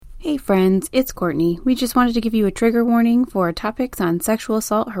Hey friends, it's Courtney. We just wanted to give you a trigger warning for topics on sexual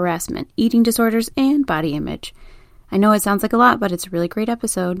assault, harassment, eating disorders, and body image. I know it sounds like a lot, but it's a really great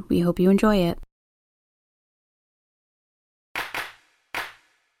episode. We hope you enjoy it.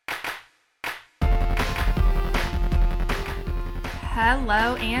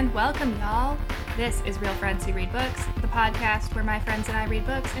 Hello and welcome, y'all. This is Real Friends Who Read Books, the podcast where my friends and I read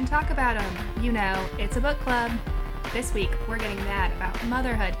books and talk about them. You know, it's a book club. This week, we're getting mad about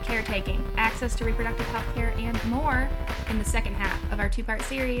motherhood, caretaking, access to reproductive health care, and more in the second half of our two-part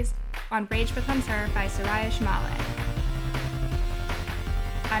series on Rage Becomes Her by Soraya Chemaly.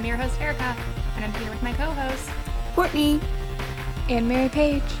 I'm your host, Erica, and I'm here with my co-hosts, Courtney and Mary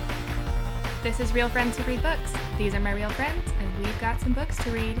Page. This is Real Friends Who Read Books. These are my real friends, and we've got some books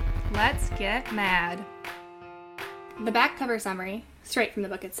to read. Let's get mad. The back cover summary, straight from the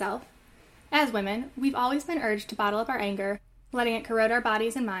book itself. As women, we've always been urged to bottle up our anger, letting it corrode our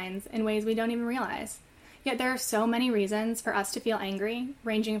bodies and minds in ways we don't even realize. Yet there are so many reasons for us to feel angry,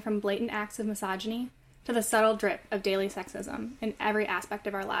 ranging from blatant acts of misogyny to the subtle drip of daily sexism in every aspect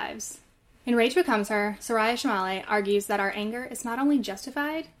of our lives. In Rage Becomes Her, Soraya Chemaly argues that our anger is not only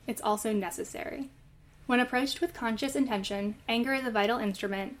justified, it's also necessary. When approached with conscious intention, anger is a vital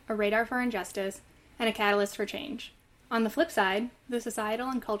instrument, a radar for injustice, and a catalyst for change. On the flip side, the societal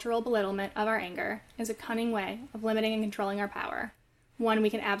and cultural belittlement of our anger is a cunning way of limiting and controlling our power, one we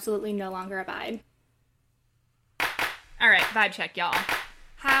can absolutely no longer abide. All right, vibe check, y'all.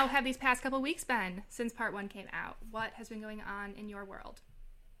 How have these past couple weeks been since part 1 came out? What has been going on in your world?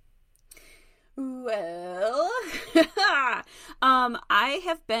 Well, I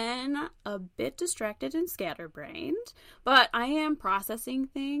have been a bit distracted and scatterbrained, but I am processing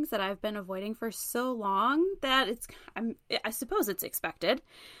things that I've been avoiding for so long that I suppose it's expected.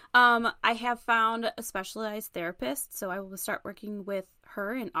 I have found a specialized therapist, so I will start working with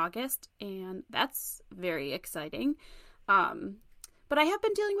her in August, and that's very exciting. But I have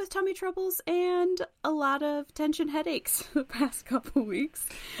been dealing with tummy troubles and a lot of tension headaches the past couple weeks.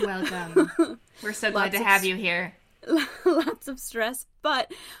 Welcome. We're so glad to have you here. Lots of stress,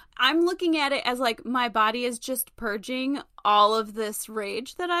 but I'm looking at it as like my body is just purging all of this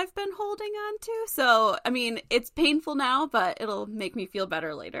rage that I've been holding on to. So, I mean, it's painful now, but it'll make me feel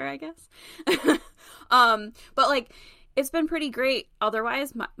better later, I guess. But like, it's been pretty great.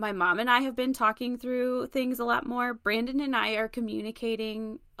 Otherwise, my mom and I have been talking through things a lot more. Brandon and I are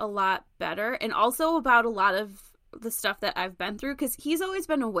communicating a lot better, and also about a lot of the stuff that I've been through, because he's always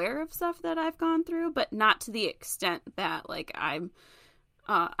been aware of stuff that I've gone through, but not to the extent that like I've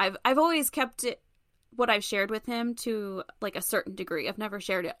always kept it, what I've shared with him, to like a certain degree. I've never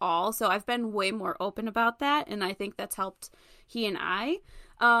shared it all, so I've been way more open about that, and I think that's helped he and I.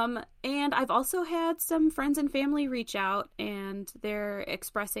 And I've also had some friends and family reach out, and they're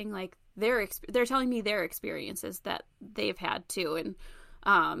expressing like they're telling me their experiences that they've had too,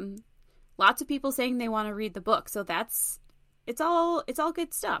 and lots of people saying they want to read the book. So it's all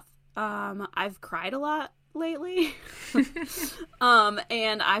good stuff. I've cried a lot lately,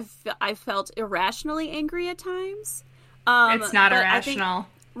 and I've felt irrationally angry at times. It's not irrational.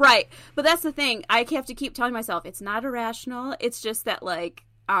 Right, but that's the thing. I have to keep telling myself it's not irrational. It's just that like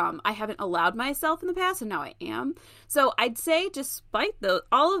I haven't allowed myself in the past, and now I am. So I'd say, despite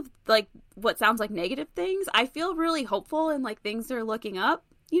all of like what sounds like negative things, I feel really hopeful, and like things are looking up.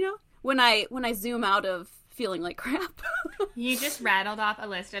 You know, when I zoom out of feeling like crap. You just rattled off a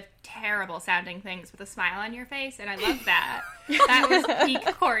list of terrible sounding things with a smile on your face, and I love that. That was peak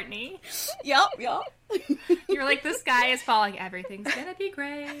Courtney. Yep. You're like, the sky is falling. Everything's gonna be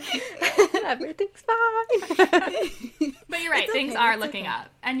great. Everything's fine. But you're right. Things are looking up.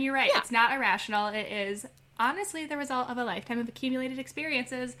 And you're right. Yeah. It's not irrational. It is honestly the result of a lifetime of accumulated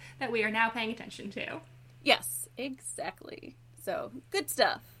experiences that we are now paying attention to. Yes, exactly. So, good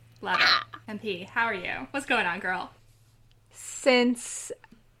stuff. Love it. MP, how are you? What's going on, girl? Since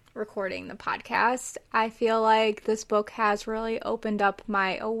recording the podcast, I feel like this book has really opened up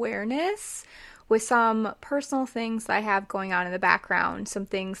my awareness with some personal things that I have going on in the background, some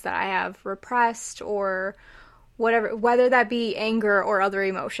things that I have repressed or whatever, whether that be anger or other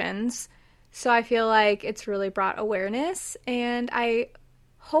emotions. So I feel like it's really brought awareness, and I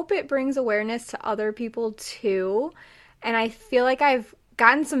hope it brings awareness to other people too. And I feel like I've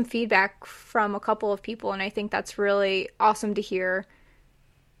gotten some feedback from a couple of people, and I think that's really awesome to hear.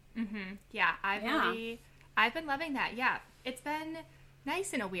 Mm-hmm. Yeah, I've been loving that. Yeah, it's been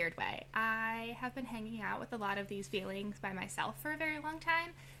nice in a weird way. I have been hanging out with a lot of these feelings by myself for a very long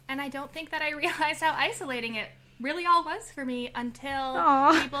time, and I don't think that I realized how isolating it really all was for me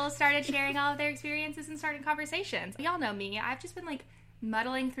until people started sharing all of their experiences and starting conversations. Y'all know me. I've just been like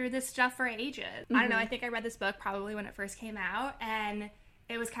muddling through this stuff for ages. I don't know, I think I read this book probably when it first came out, and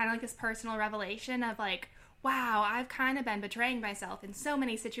it was kind of like this personal revelation of like, wow, I've kind of been betraying myself in so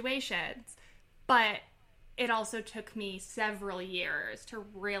many situations. But it also took me several years to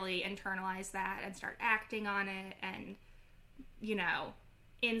really internalize that and start acting on it. And, you know,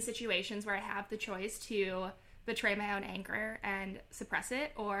 in situations where I have the choice to betray my own anger and suppress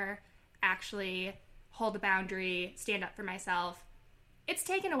it, or actually hold a boundary, stand up for myself, it's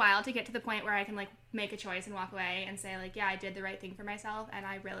taken a while to get to the point where I can, like, make a choice and walk away and say, like, yeah, I did the right thing for myself and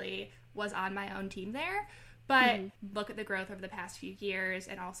I really was on my own team there. But look at the growth over the past few years,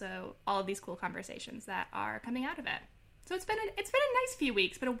 and also all of these cool conversations that are coming out of it. So it's been a nice few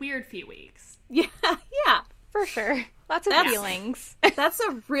weeks, but a weird few weeks. Yeah. For sure. Lots of feelings. That's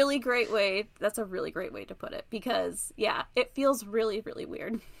a really great way to put it, because, yeah, it feels really, really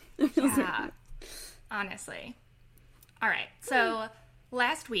weird. Honestly. All right, so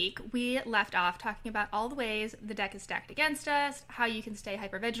last week we left off talking about all the ways the deck is stacked against us, how you can stay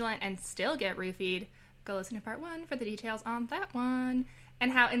hypervigilant and still get roofied. Go listen to part 1 for the details on that one.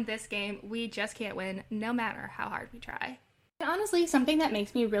 And how in this game, we just can't win no matter how hard we try. And honestly, something that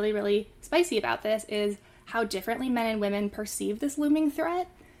makes me really, really spicy about this is how differently men and women perceive this looming threat.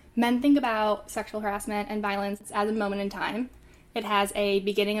 Men think about sexual harassment and violence as a moment in time. It has a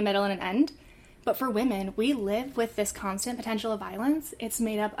beginning, a middle, and an end. But for women, we live with this constant potential of violence. It's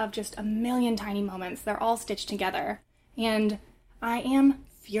made up of just a million tiny moments. They're all stitched together. And I am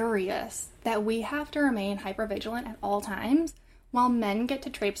furious that we have to remain hypervigilant at all times while men get to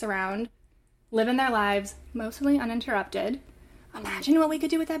traipse around, living their lives mostly uninterrupted. Imagine what we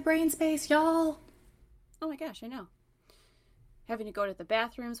could do with that brain space, y'all. Oh my gosh, I know. Having to go to the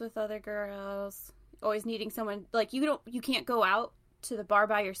bathrooms with other girls, always needing someone, like, you can't go out to the bar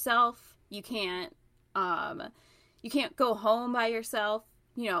by yourself. You can't go home by yourself.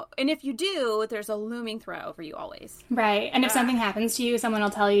 You know, and if you do, there's a looming threat over you always. Right. And if something happens to you, someone will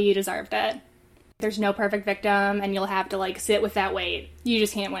tell you deserved it. There's no perfect victim, and you'll have to, like, sit with that weight. You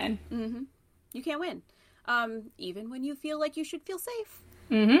just can't win. Mm-hmm. You can't win. Even when you feel like you should feel safe.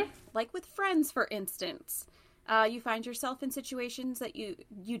 Mm-hmm. Like with friends, for instance. You find yourself in situations that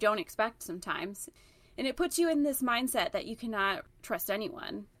you don't expect sometimes. And it puts you in this mindset that you cannot trust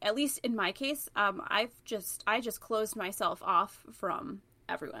anyone. At least in my case, I just closed myself off from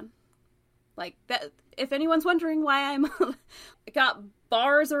everyone. Like, that, if anyone's wondering why I'm got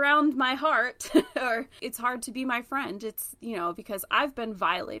bars around my heart or it's hard to be my friend, it's, you know, because I've been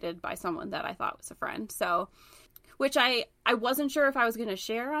violated by someone that I thought was a friend. So, which I wasn't sure if I was going to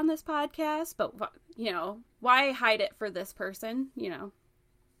share on this podcast, but, you know, why hide it for this person? You know,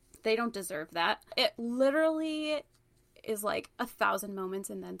 they don't deserve that. It literally is like 1,000 moments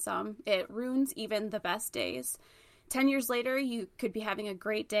and then some. It ruins even the best days. 10 years later, you could be having a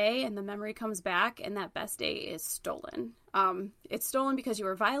great day and the memory comes back and that best day is stolen. It's stolen because you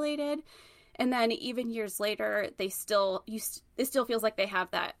were violated. And then even years later, it still feels like they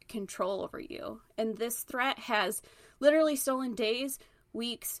have that control over you. And this threat has literally stolen days,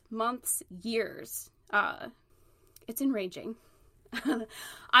 weeks, months, years. It's enraging.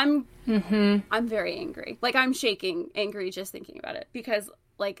 I'm very angry. Like, I'm shaking angry just thinking about it, because,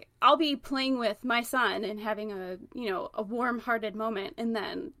 like, I'll be playing with my son and having a warm-hearted moment, and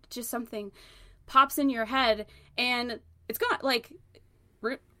then just something pops in your head and it's gone. Like,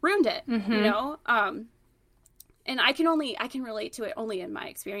 ruined it, you know? And I can relate to it only in my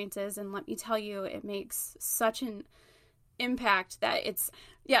experiences, and let me tell you, it makes such an impact that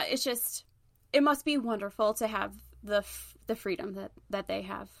it must be wonderful to have the freedom that they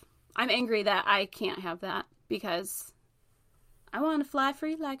have. I'm angry that I can't have that, because I want to fly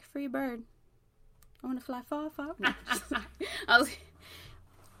free like a free bird. I want to fly far, far.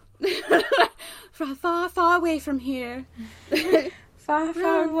 Fly far, far away from here. Far,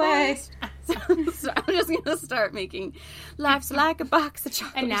 far away. So I'm just going to start making Life's Like a Box of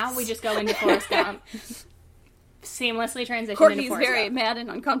Chocolates. And now we just go into Forrest Gump. Seamlessly transition Courtney's into Forrest very Gump. mad and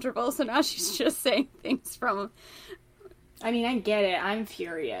uncomfortable, so now she's just saying things from... I mean, I get it. I'm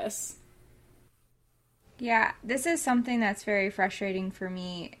furious. Yeah, this is something that's very frustrating for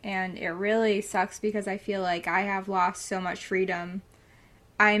me, and it really sucks because I feel like I have lost so much freedom.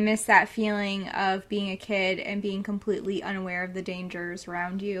 I miss that feeling of being a kid and being completely unaware of the dangers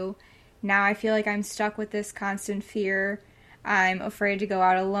around you. Now I feel like I'm stuck with this constant fear. I'm afraid to go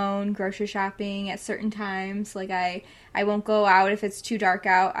out alone, grocery shopping at certain times. Like, I won't go out if it's too dark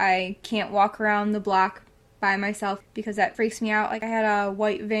out. I can't walk around the block by myself because that freaks me out. Like, I had a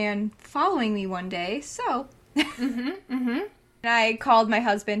white van following me one day, so... And I called my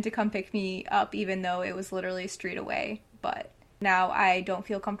husband to come pick me up, even though it was literally a street away. But Now I don't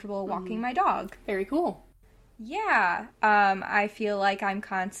feel comfortable walking my dog. Very cool. Yeah. I feel like I'm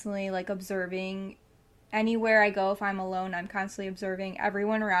constantly like observing anywhere I go. If I'm alone, I'm constantly observing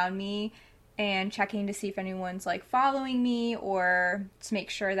everyone around me and checking to see if anyone's like following me, or to make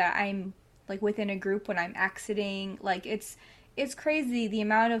sure that I'm like within a group when I'm exiting. Like it's crazy the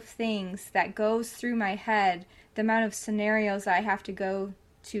amount of things that goes through my head, the amount of scenarios that I have to go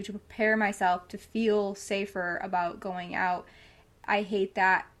to prepare myself to feel safer about going out. I hate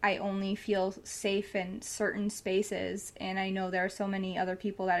that I only feel safe in certain spaces, and I know there are so many other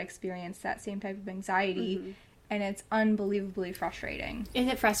people that experience that same type of anxiety, and it's unbelievably frustrating. Is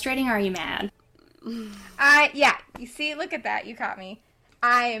it frustrating or are you mad? Yeah, you see, look at that, you caught me.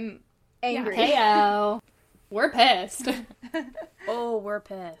 I'm angry. Yeah. Heyo. We're pissed. Oh, we're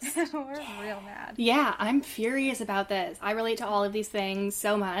pissed. We're real mad. Yeah, I'm furious about this. I relate to all of these things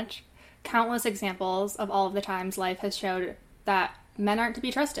so much. Countless examples of all of the times life has showed that men aren't to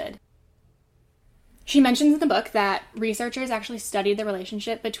be trusted. She mentions in the book that researchers actually studied the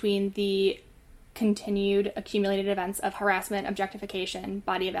relationship between the continued accumulated events of harassment, objectification,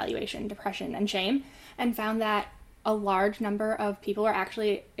 body evaluation, depression, and shame, and found that a large number of people are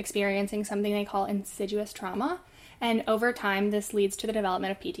actually experiencing something they call insidious trauma, and over time this leads to the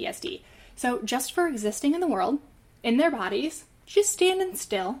development of PTSD. So just for existing in the world, in their bodies, just standing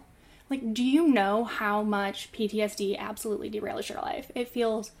still, like, do you know how much PTSD absolutely derails your life? It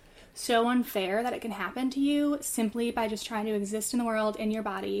feels so unfair that it can happen to you simply by just trying to exist in the world, in your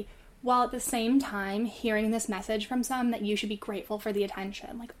body, while at the same time hearing this message from some that you should be grateful for the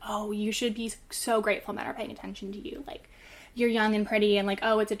attention. Like, oh, you should be so grateful men are paying attention to you. Like, you're young and pretty and like,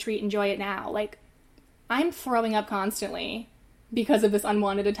 oh, it's a treat, enjoy it now. Like, I'm throwing up constantly because of this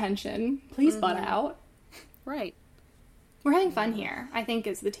unwanted attention. Please butt out. Right. We're having fun here, I think,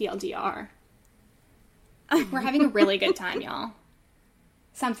 is the TLDR. We're having a really good time, y'all.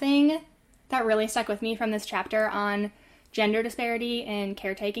 Something that really stuck with me from this chapter on gender disparity in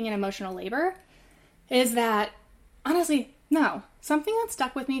caretaking and emotional labor is that, honestly, something that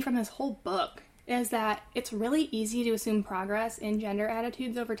stuck with me from this whole book is that it's really easy to assume progress in gender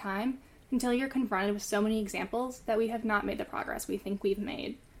attitudes over time until you're confronted with so many examples that we have not made the progress we think we've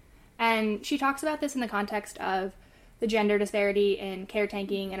made. And she talks about this in the context of the gender disparity in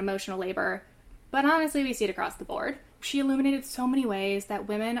caretaking and emotional labor, but honestly, we see it across the board. She illuminated so many ways that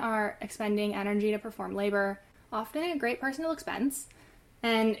women are expending energy to perform labor, often at great personal expense,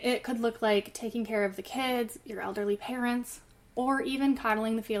 and it could look like taking care of the kids, your elderly parents, or even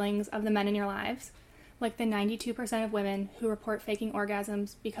coddling the feelings of the men in your lives, like the 92% of women who report faking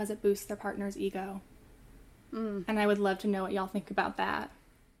orgasms because it boosts their partner's ego. And I would love to know what y'all think about that.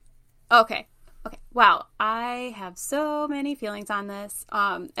 Okay. Wow. I have so many feelings on this.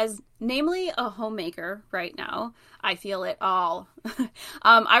 As namely a homemaker right now, I feel it all.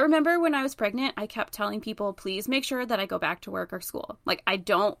 I remember when I was pregnant, I kept telling people, please make sure that I go back to work or school. Like, I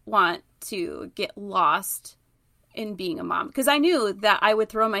don't want to get lost in being a mom, because I knew that I would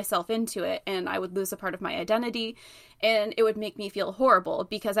throw myself into it and I would lose a part of my identity, and it would make me feel horrible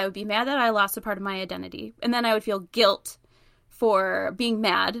because I would be mad that I lost a part of my identity, and then I would feel guilt for being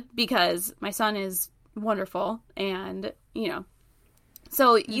mad because my son is wonderful, and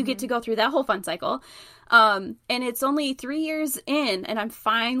so you get to go through that whole fun cycle. And it's only 3 years in, and I'm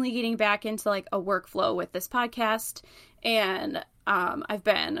finally getting back into like a workflow with this podcast, and I've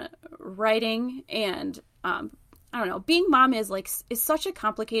been writing, and I don't know, being mom is such a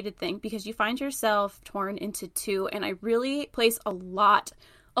complicated thing because you find yourself torn into two, and I really place a lot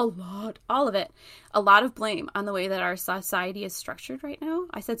of blame on the way that our society is structured right now.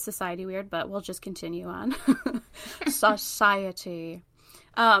 I said society weird, but we'll just continue on. Society.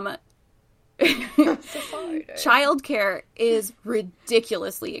 Childcare is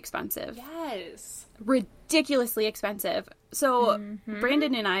ridiculously expensive. Yes. Ridiculously expensive. So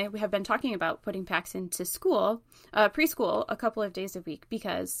Brandon and I, we have been talking about putting Pax into school, preschool, a couple of days a week,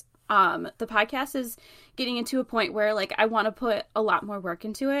 because the podcast is getting into a point where like I want to put a lot more work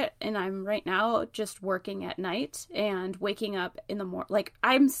into it, and I'm right now just working at night and waking up in the morning. Like,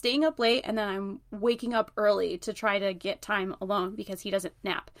 I'm staying up late and then I'm waking up early to try to get time alone because he doesn't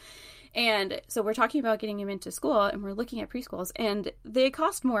nap. And so we're talking about getting him into school, and we're looking at preschools, and they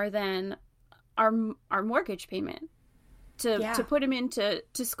cost more than our mortgage payment to put him into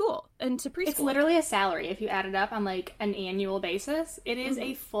school and to preschool. It's literally a salary. If you add it up on like an annual basis, it is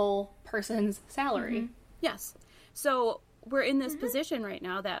a full person's salary. Yes. So we're in this position right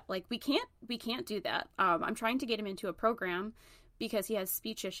now that like we can't do that. I'm trying to get him into a program because he has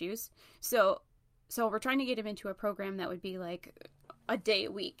speech issues. So we're trying to get him into a program that would be like a day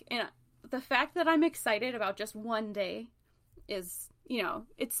a week. And the fact that I'm excited about just one day is, you know,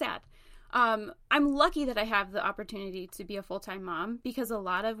 it's sad. I'm lucky that I have the opportunity to be a full-time mom, because a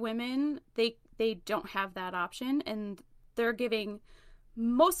lot of women, they don't have that option, and they're giving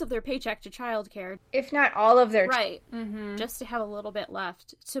most of their paycheck to childcare, if not all of their right, just to have a little bit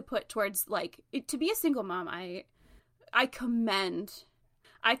left to put towards, like, to be a single mom. I commend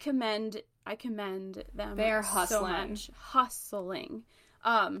them. They're hustling. So much. Hustling.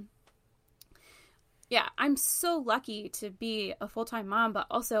 Yeah, I'm so lucky to be a full-time mom, but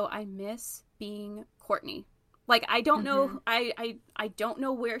also I miss being Courtney. Like, I don't know, I don't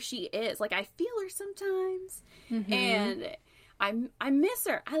know where she is. Like, I feel her sometimes, and I miss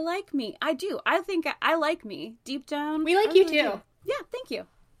her. I like me. I do. I think I like me deep down. We like you too. Yeah, thank you.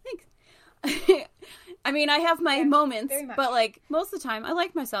 Thanks. I mean, I have my moments, but, like, most of the time I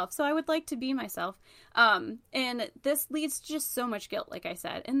like myself, so I would like to be myself. And this leads to just so much guilt, like I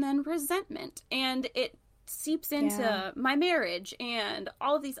said, and then resentment, and it seeps into my marriage and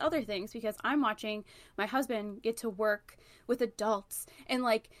all of these other things, because I'm watching my husband get to work with adults and,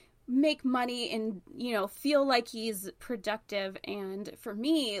 like, make money and, you know, feel like he's productive. And for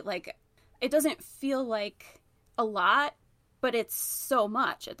me, like, it doesn't feel like a lot, but it's so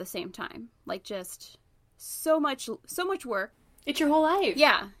much at the same time. Like, just so much work. It's your whole life.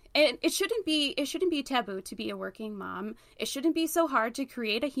 Yeah. And it shouldn't be taboo to be a working mom. It shouldn't be so hard to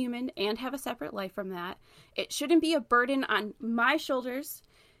create a human and have a separate life from that. It shouldn't be a burden on my shoulders.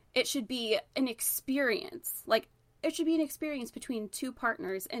 It should be an experience. Like, it should be an experience between two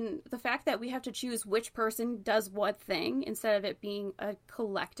partners. And the fact that we have to choose which person does what thing instead of it being a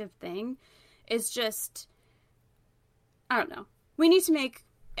collective thing is just, I don't know. We need to make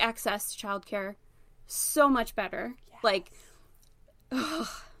access to childcare so much better. Yes. Like, ugh,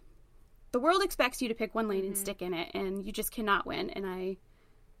 the world expects you to pick one lane and stick in it, and you just cannot win. And I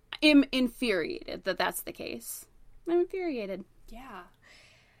am infuriated that that's the case. I'm infuriated. Yeah.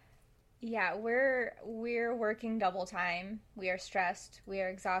 Yeah, we're working double time. We are stressed. We are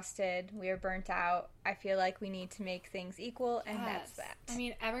exhausted. We are burnt out. I feel like we need to make things equal, and that's that. I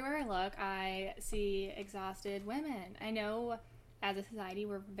mean, everywhere I look, I see exhausted women. I know as a society,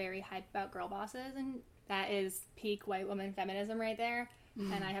 we're very hyped about girl bosses, and that is peak white woman feminism right there.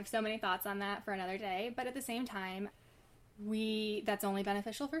 And I have so many thoughts on that for another day. But at the same time, that's only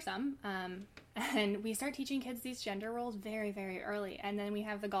beneficial for some. And we start teaching kids these gender roles very, very early. And then we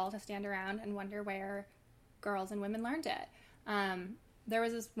have the gall to stand around and wonder where girls and women learned it. There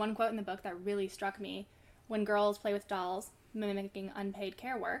was this one quote in the book that really struck me. When girls play with dolls, mimicking unpaid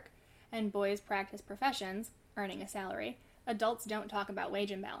care work, and boys practice professions, earning a salary, adults don't talk about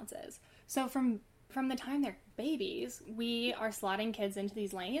wage imbalances. So from the time they're babies, we are slotting kids into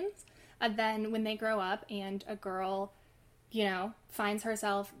these lanes. And then when they grow up and a girl, you know, finds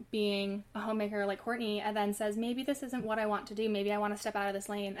herself being a homemaker like Courtney, and then says, maybe this isn't what I want to do. Maybe I want to step out of this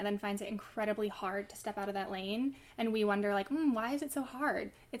lane, and then finds it incredibly hard to step out of that lane. And we wonder, like, why is it so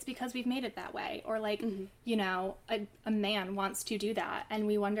hard? It's because we've made it that way. Or, like, you know, a man wants to do that. And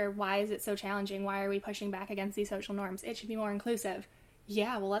we wonder, why is it so challenging? Why are we pushing back against these social norms? It should be more inclusive.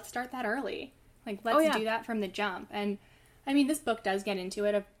 Yeah, well, let's start that early. Like, let's do that from the jump. And, I mean, this book does get into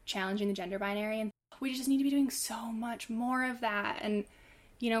it, of challenging the gender binary, and we just need to be doing so much more of that. And,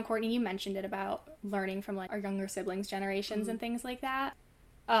 you know, Courtney, you mentioned it about learning from, like, our younger siblings' generations and things like that.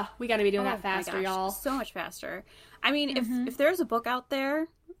 We got to be doing that faster, y'all. So much faster. I mean, if there's a book out there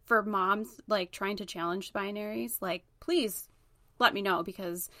for moms, like, trying to challenge binaries, like, please let me know,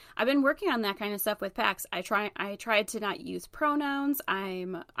 because I've been working on that kind of stuff with Pax. I tried to not use pronouns.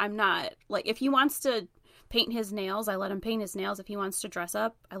 I'm not, like, if he wants to paint his nails, I let him paint his nails. If he wants to dress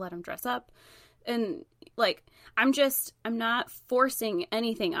up, I let him dress up. And, like, I'm not forcing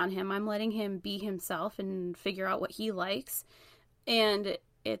anything on him. I'm letting him be himself and figure out what he likes. And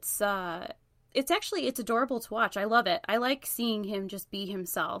it's adorable to watch. I love it. I like seeing him just be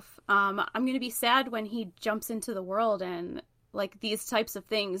himself. I'm going to be sad when he jumps into the world and, like, these types of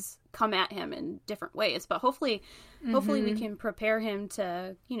things come at him in different ways. But hopefully we can prepare him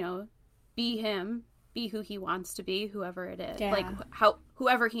to, you know, be him, be who he wants to be, whoever it is. Yeah. Like,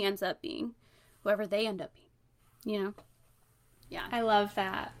 whoever he ends up being, whoever they end up being, you know? Yeah. I love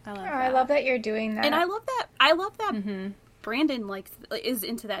that. I love that you're doing that. And I love that Brandon, like, is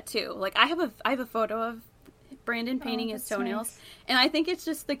into that too. Like, I have a photo of Brandon painting his toenails, nice. And I think it's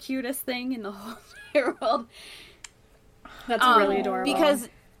just the cutest thing in the whole entire world. That's really adorable. Because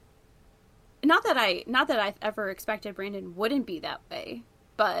not that I've ever expected Brandon wouldn't be that way,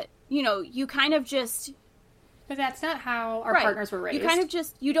 but, you know, you kind of just... But that's not how our partners were raised. You kind of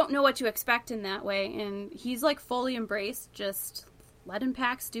just, you don't know what to expect in that way, and he's, like, fully embraced, just letting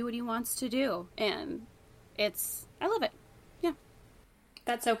Pax do what he wants to do, and I love it. Yeah.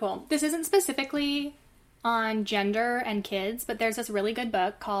 That's so cool. This isn't specifically on gender and kids, but there's this really good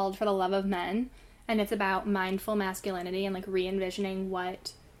book called For the Love of Men, and it's about mindful masculinity and like re-envisioning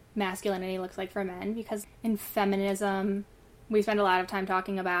what masculinity looks like for men, because in feminism we spend a lot of time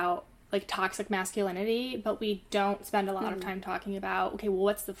talking about like toxic masculinity, but we don't spend a lot of time talking about, okay, well,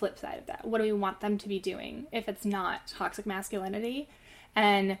 what's the flip side of that? What do we want them to be doing if it's not toxic masculinity?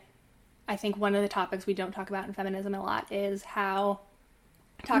 And I think one of the topics we don't talk about in feminism a lot is how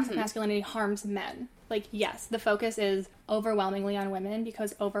toxic masculinity harms men. Like, yes, the focus is overwhelmingly on women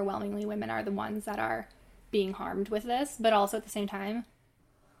because overwhelmingly women are the ones that are being harmed with this, but also at the same time,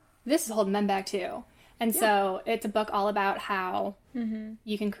 this is holding men back too. And so it's a book all about how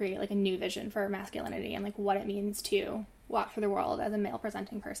you can create like a new vision for masculinity and like what it means to walk through the world as a male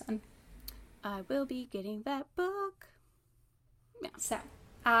presenting person. I will be getting that book. Yeah. So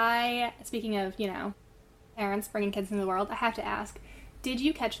speaking of, parents bringing kids into the world, I have to ask, did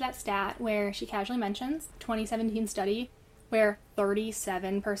you catch that stat where she casually mentions 2017 study where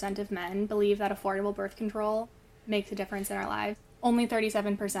 37% of men believe that affordable birth control makes a difference in our lives? Only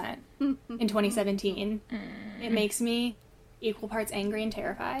 37% in 2017. It makes me equal parts angry and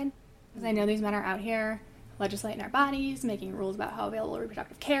terrified because I know these men are out here legislating our bodies, making rules about how available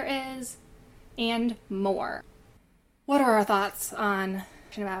reproductive care is, and more. What are our thoughts on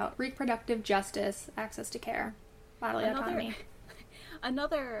about reproductive justice, access to care, bodily autonomy?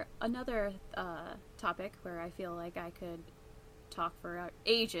 Another topic where I feel like I could talk for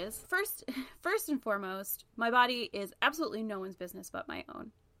ages. First and foremost, my body is absolutely no one's business but my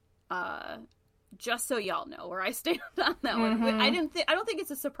own. Just so y'all know where I stand on that one. I don't think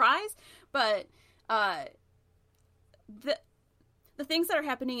it's a surprise, but the things that are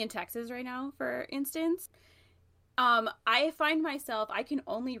happening in Texas right now, for instance, I find myself, I can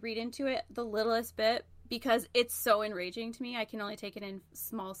only read into it the littlest bit because it's so enraging to me. I can only take it in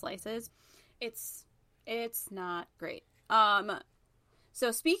small slices. It's not great.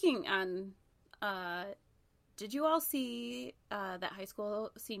 So speaking on, did you all see, that high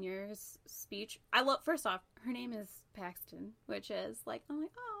school senior's speech? First off, her name is Paxton, which is like, I'm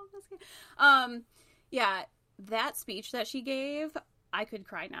like, oh, that's good. Yeah, that speech that she gave, I could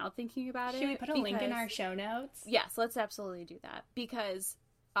cry now thinking about it. Should we put a link in our show notes? Yes, let's absolutely do that because,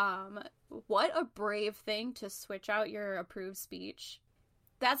 what a brave thing to switch out your approved speech.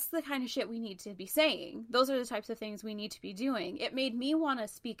 That's the kind of shit we need to be saying. Those are the types of things we need to be doing. It made me want to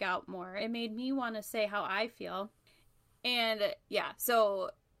speak out more. It made me want to say how I feel. And yeah,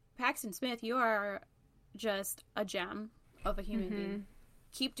 so Paxton Smith, you are just a gem of a human being.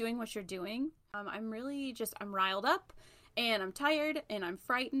 Keep doing what you're doing. I'm riled up and I'm tired and I'm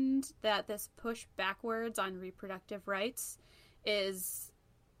frightened that this push backwards on reproductive rights is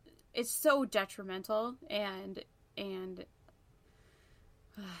so detrimental and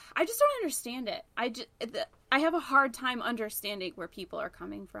I just don't understand it. I have a hard time understanding where people are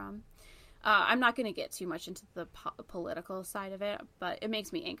coming from. I'm not going to get too much into the political side of it, but it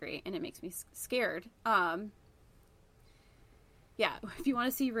makes me angry and it makes me scared. Yeah, if you want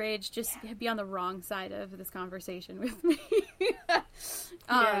to see rage, just be on the wrong side of this conversation with me.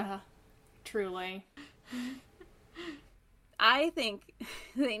 Yeah, truly. I think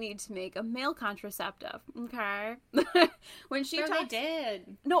they need to make a male contraceptive, okay? When she talks... They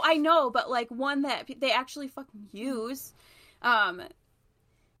did. No, I know, but like one that they actually fucking use.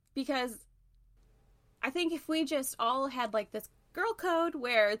 Because I think if we just all had like this girl code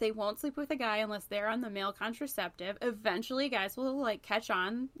where they won't sleep with a guy unless they're on the male contraceptive, eventually guys will like catch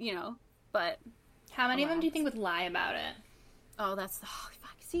on, but... How many of them do you think would lie about it? Oh,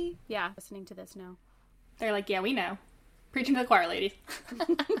 fuck, see? Yeah, listening to this now. They're like, yeah, we know. Preaching to the choir, ladies.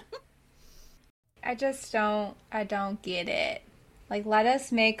 I don't get it. Like, let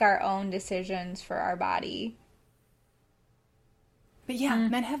us make our own decisions for our body. But yeah,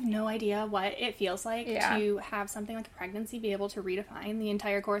 men have no idea what it feels like to have something like a pregnancy be able to redefine the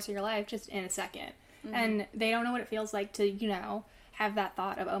entire course of your life just in a second. And they don't know what it feels like to, have that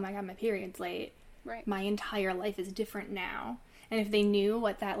thought of, oh my God, my period's late. Right. My entire life is different now. And if they knew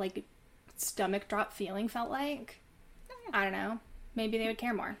what that, like, stomach drop feeling felt like... I don't know. Maybe they would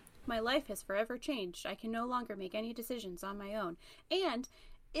care more. My life has forever changed. I can no longer make any decisions on my own. And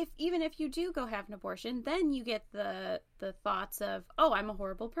even if you do go have an abortion, then you get the thoughts of, oh, I'm a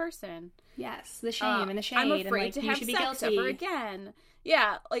horrible person. Yes, the shame and the shade. I'm afraid and, like, to you have should sex be guilty. ever again.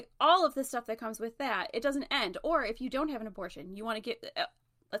 Yeah, like all of the stuff that comes with that. It doesn't end. Or if you don't have an abortion, you want to get...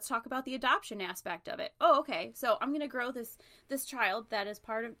 let's talk about the adoption aspect of it. Oh, okay. So I'm going to grow this child that is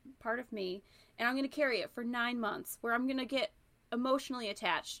part of me, and I'm going to carry it for 9 months, where I'm going to get emotionally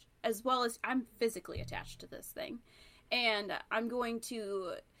attached as well as I'm physically attached to this thing. and I'm going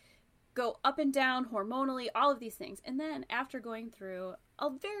to go up and down hormonally, all of these things. And then after going through a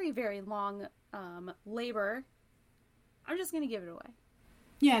very, very long labor, I'm just going to give it away.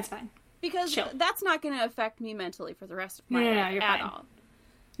 Yeah, it's fine. Because that's not going to affect me mentally for the rest of my life you're at fine. all.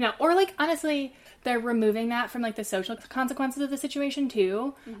 No, or, like, honestly, they're removing that from, like, the social consequences of the situation,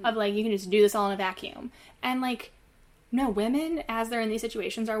 too, of, like, you can just do this all in a vacuum. And, like, no, women, as they're in these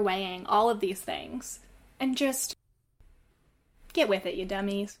situations, are weighing all of these things. And just get with it, you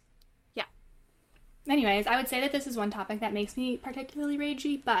dummies. Yeah. Anyways, I would say that this is one topic that makes me particularly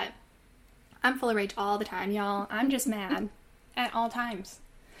ragey, but I'm full of rage all the time, y'all. I'm just mad at all times.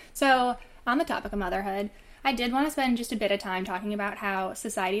 So, on the topic of motherhood, I did want to spend just a bit of time talking about how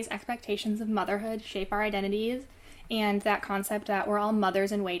society's expectations of motherhood shape our identities, and that concept that we're all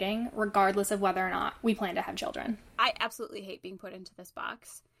mothers in waiting, regardless of whether or not we plan to have children. I absolutely hate being put into this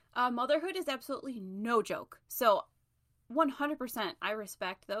box. Motherhood is absolutely no joke. So, 100% I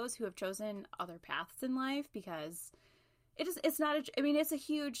respect those who have chosen other paths in life, because it's a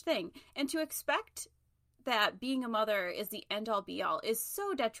huge thing. And to expect that being a mother is the end-all be-all is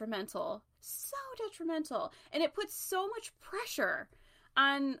so detrimental, and it puts so much pressure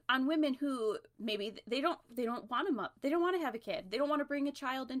on women who maybe they don't want to have a kid, they don't want to bring a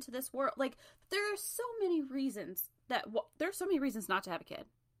child into this world. Like, there are so many reasons not to have a kid.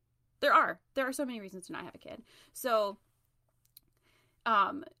 There are so many reasons to not have a kid. So,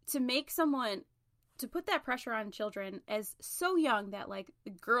 to put that pressure on children as so young that, like,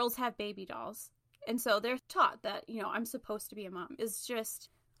 girls have baby dolls, and so they're taught that, I'm supposed to be a mom, is just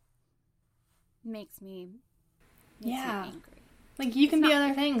makes me angry. Like, you can be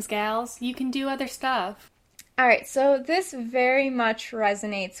other things, gals. You can do other stuff. All right, so this very much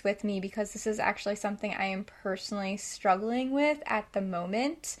resonates with me because this is actually something I am personally struggling with at the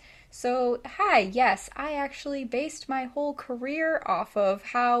moment. So, yes, I actually based my whole career off of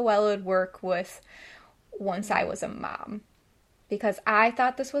how well it would work with once I was a mom, because I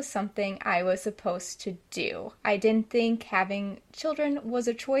thought this was something I was supposed to do. I didn't think having children was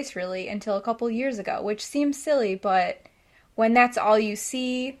a choice, really, until a couple years ago, which seems silly, but when that's all you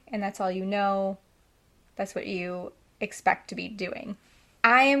see and that's all you know, that's what you expect to be doing.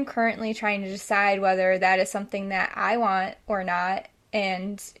 I am currently trying to decide whether that is something that I want or not,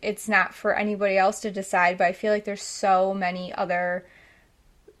 and it's not for anybody else to decide, but I feel like there's so many other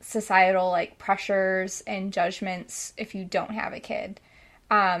societal, like, pressures and judgments if you don't have a kid.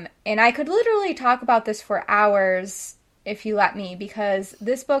 And I could literally talk about this for hours if you let me, because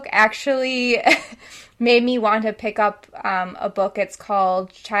this book actually made me want to pick up a book. It's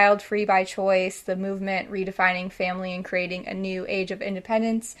called Child Free by Choice, The Movement Redefining Family and Creating a New Age of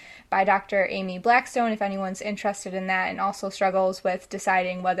Independence by Dr. Amy Blackstone, if anyone's interested in that and also struggles with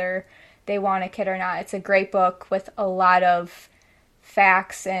deciding whether they want a kid or not. It's a great book with a lot of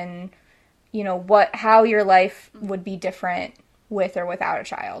facts and, how your life would be different with or without a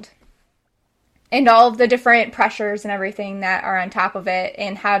child. And all of the different pressures and everything that are on top of it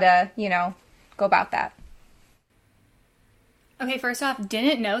and how to, go about that. Okay, first off,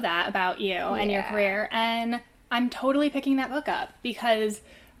 didn't know that about you and your career, and I'm totally picking that book up because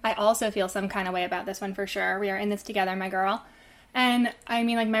I also feel some kind of way about this one for sure. We are in this together, my girl. And I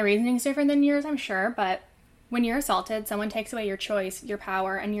mean, like, my reasoning's different than yours, I'm sure, but when you're assaulted, someone takes away your choice, your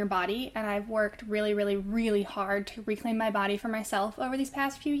power, and your body, and I've worked really, really, really hard to reclaim my body for myself over these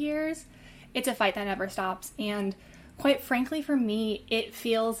past few years. It's a fight that never stops, and quite frankly, for me, it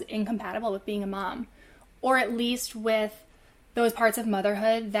feels incompatible with being a mom, or at least with those parts of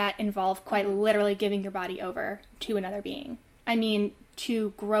motherhood that involve quite literally giving your body over to another being. I mean,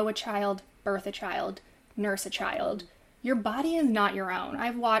 to grow a child, birth a child, nurse a child, your body is not your own.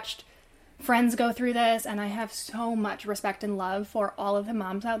 I've watched friends go through this, and I have so much respect and love for all of the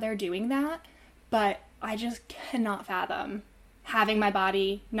moms out there doing that, but I just cannot fathom having my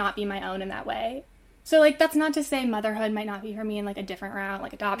body not be my own in that way. So, like, that's not to say motherhood might not be for me in, like, a different route,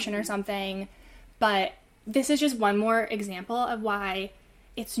 like adoption or something, but this is just one more example of why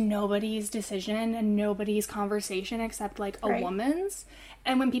it's nobody's decision and nobody's conversation except, like, a woman's.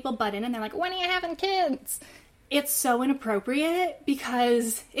 And when people butt in and they're like, when are you having kids? It's so inappropriate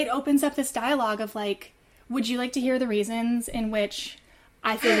because it opens up this dialogue of, like, would you like to hear the reasons in which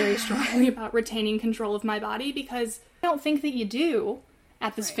I feel very strongly about retaining control of my body? Because I don't think that you do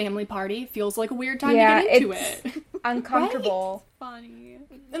at this family party. Feels like a weird time to get into it. Uncomfortable. Funny.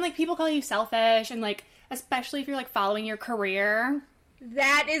 And, like, people call you selfish, and, like, especially if you're, like, following your career.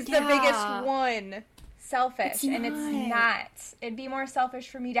 That is the biggest one. selfish, and it's not. It'd be more selfish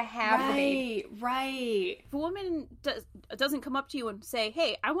for me to have the baby. Right. If a woman doesn't come up to you and say,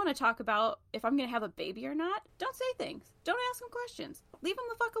 hey, I want to talk about if I'm going to have a baby or not, don't say things. Don't ask them questions. Leave them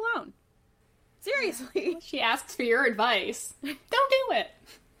the fuck alone. Seriously. She asks for your advice. Don't do it.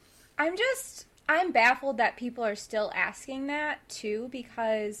 I'm baffled that people are still asking that, too,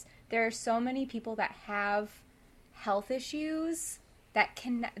 because there are so many people that have health issues that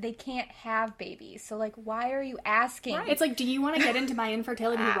they can't have babies. So, like, why are you asking? Right. It's like, do you want to get into my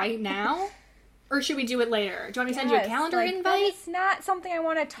infertility right now? Or should we do it later? Do you want me to send you a calendar invite? It's not something I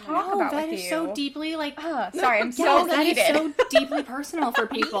want to talk about with you. That is so deeply, like... sorry, I'm so heated. That is so deeply personal for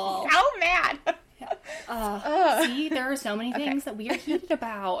people. So mad. See, there are so many things that we are heated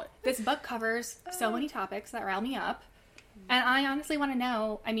about. This book covers so many topics that rile me up. And I honestly want to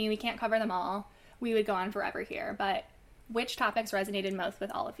know, I mean, we can't cover them all. We would go on forever here, but which topics resonated most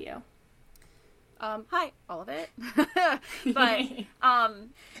with all of you? Hi, all of it. But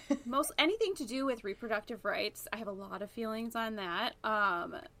most anything to do with reproductive rights, I have a lot of feelings on that.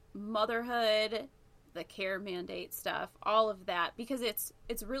 Motherhood, the care mandate stuff, all of that, because it's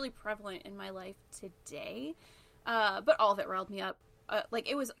really prevalent in my life today. But all of it riled me up. Like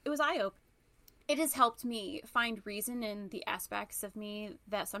it was eye-opening. It has helped me find reason in the aspects of me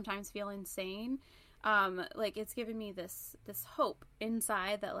that sometimes feel insane. Like it's given me this hope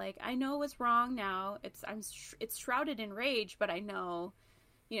inside that, like, I know what's wrong now. It's shrouded in rage, but I know,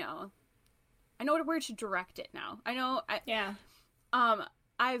 I know where to direct it now. I know.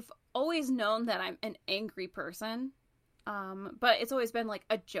 I've always known that I'm an angry person, but it's always been like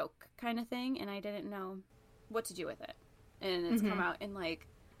a joke kind of thing, and I didn't know what to do with it. And it's come out in like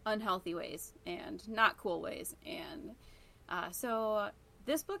unhealthy ways and not cool ways, and so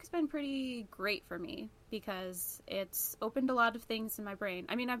this book has been pretty great for me because it's opened a lot of things in my brain.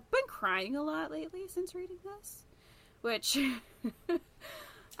 I mean, I've been crying a lot lately since reading this, which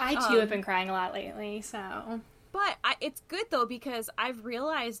I too have been crying a lot lately, so. But it's good though, because I've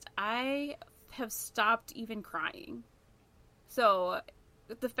realized I have stopped even crying. So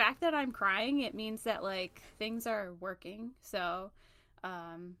the fact that I'm crying, it means that like things are working. So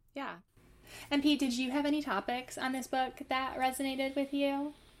yeah. And Pete, did you have any topics on this book that resonated with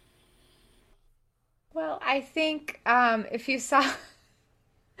you? Well, I think if you saw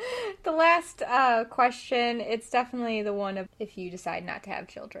the last question, it's definitely the one of if you decide not to have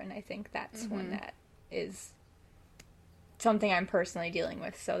children. I think that's one that is something I'm personally dealing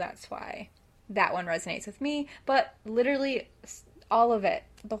with, so that's why that one resonates with me. But literally all of it,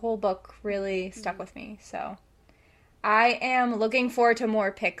 the whole book really stuck with me, so I am looking forward to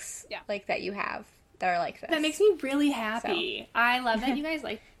more picks like that you have that are like this. That makes me really happy. So. I love that you guys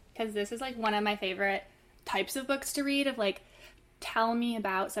because this is like one of my favorite types of books to read, of like, tell me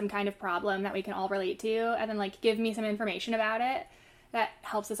about some kind of problem that we can all relate to, and then like give me some information about it that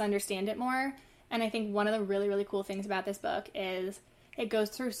helps us understand it more. And I think one of the really, really cool things about this book is it goes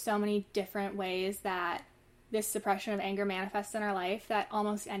through so many different ways that this suppression of anger manifests in our life, that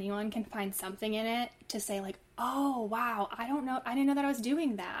almost anyone can find something in it to say like, oh, wow, I didn't know that I was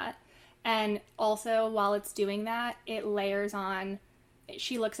doing that. And also, while it's doing that, it layers on,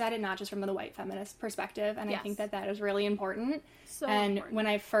 she looks at it not just from the white feminist perspective, and I think that is really important. So important. When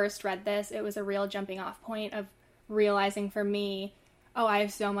I first read this, it was a real jumping off point of realizing for me, oh, I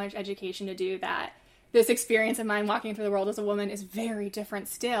have so much education to do, that this experience of mine walking through the world as a woman is very different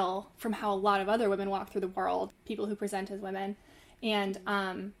still from how a lot of other women walk through the world, people who present as women. And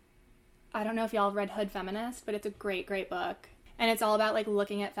I don't know if y'all read Hood Feminist, but it's a great, great book. And it's all about like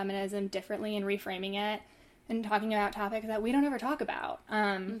looking at feminism differently and reframing it and talking about topics that we don't ever talk about.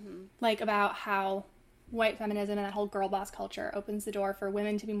 Like about how white feminism and that whole girl boss culture opens the door for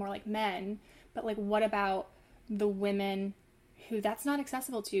women to be more like men. But like, what about the women who that's not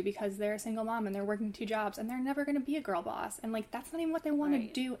accessible to because they're a single mom and they're working 2 jobs and they're never going to be a girl boss, and like that's not even what they want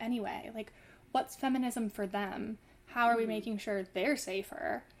to do anyway. Like, what's feminism for them? How are we making sure they're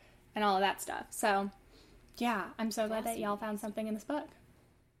safer and all of that stuff? So yeah, I'm so glad that y'all found something in this book.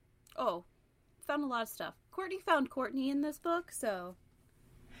 Oh, found a lot of stuff. Courtney found Courtney in this book, so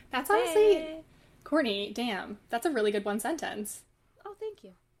that's honestly Courtney, damn, that's a really good one sentence. Oh, thank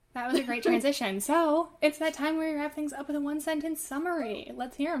you. That was a great transition. So, it's that time where we wrap things up with a one-sentence summary.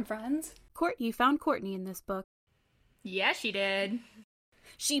 Let's hear them, friends. Courtney found Courtney in this book. Yeah, she did.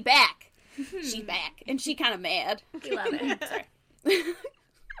 She back. She back. And she kind of mad. We love it. Sorry.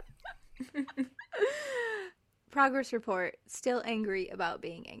 Progress report. Still angry about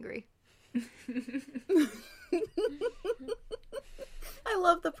being angry. I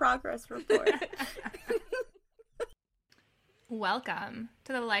love the progress report. Welcome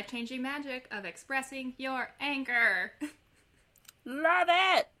to the life-changing magic of expressing your anger. Love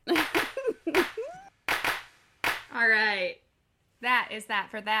it! All right. That is that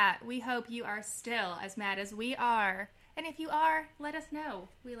for that. We hope you are still as mad as we are. And if you are, let us know.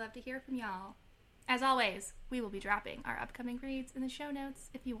 We love to hear from y'all. As always, we will be dropping our upcoming reads in the show notes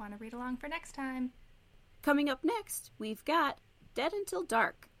if you want to read along for next time. Coming up next, we've got Dead Until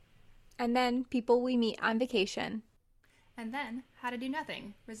Dark. And then People We Meet on Vacation. And then How to Do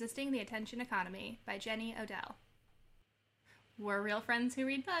Nothing, Resisting the Attention Economy by Jenny Odell. We're Real Friends Who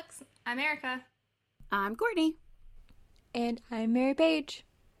Read Books. I'm Erica. I'm Courtney. And I'm Mary Page.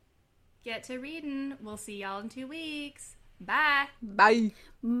 Get to reading. We'll see y'all in 2 weeks. Bye. Bye.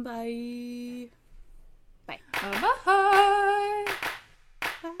 Bye. Bye. Bye.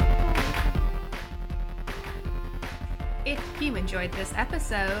 If you enjoyed this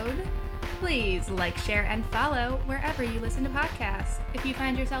episode, please like, share, and follow wherever you listen to podcasts. If you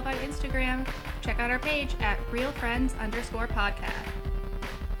find yourself on Instagram, check out our page at realfriends_podcast.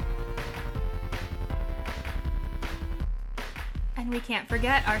 And we can't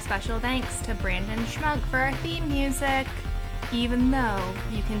forget our special thanks to Brandon Schmunk for our theme music, even though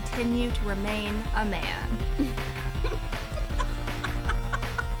you continue to remain a man.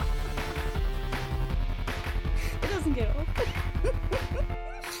 It doesn't get old.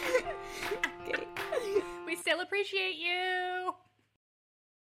 Okay. We still appreciate you!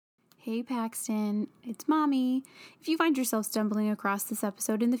 Hey Paxton, it's Mommy. If you find yourself stumbling across this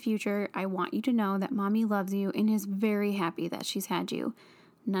episode in the future, I want you to know that Mommy loves you and is very happy that she's had you.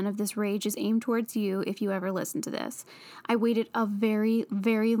 None of this rage is aimed towards you if you ever listen to this. I waited a very,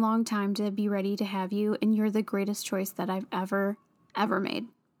 very long time to be ready to have you, and you're the greatest choice that I've ever made.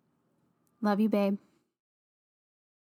 Love you, babe.